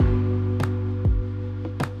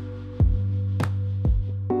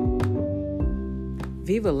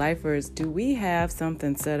Viva Lifers, do we have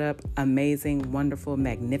something set up amazing, wonderful,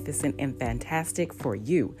 magnificent, and fantastic for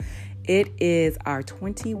you? It is our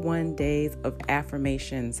 21 days of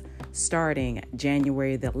affirmations starting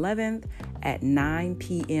January the 11th at 9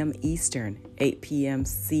 p.m. Eastern, 8 p.m.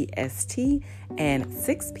 CST, and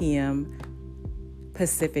 6 p.m.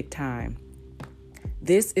 Pacific time.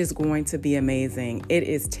 This is going to be amazing. It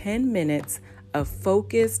is 10 minutes of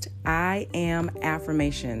focused I am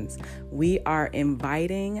affirmations. We are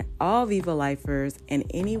inviting all Viva Lifers and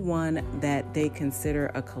anyone that they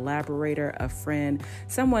consider a collaborator, a friend,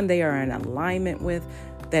 someone they are in alignment with,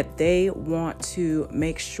 that they want to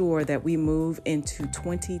make sure that we move into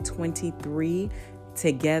 2023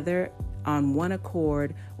 together on one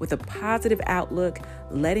accord with a positive outlook,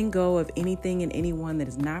 letting go of anything and anyone that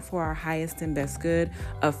is not for our highest and best good,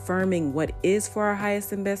 affirming what is for our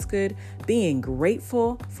highest and best good, being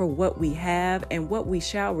grateful for what we have and what we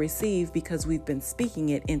shall receive because we've been speaking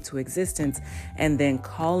it into existence, and then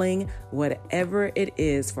calling whatever it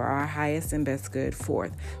is for our highest and best good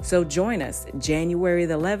forth. So join us January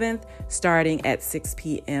the 11th, starting at 6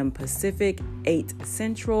 p.m. Pacific, 8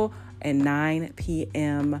 Central, and 9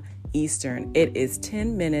 p.m. Eastern. It is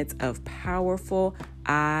 10 minutes of powerful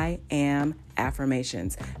I am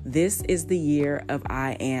affirmations. This is the year of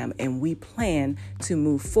I am, and we plan to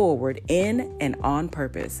move forward in and on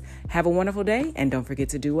purpose. Have a wonderful day, and don't forget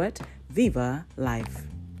to do what? Viva Life.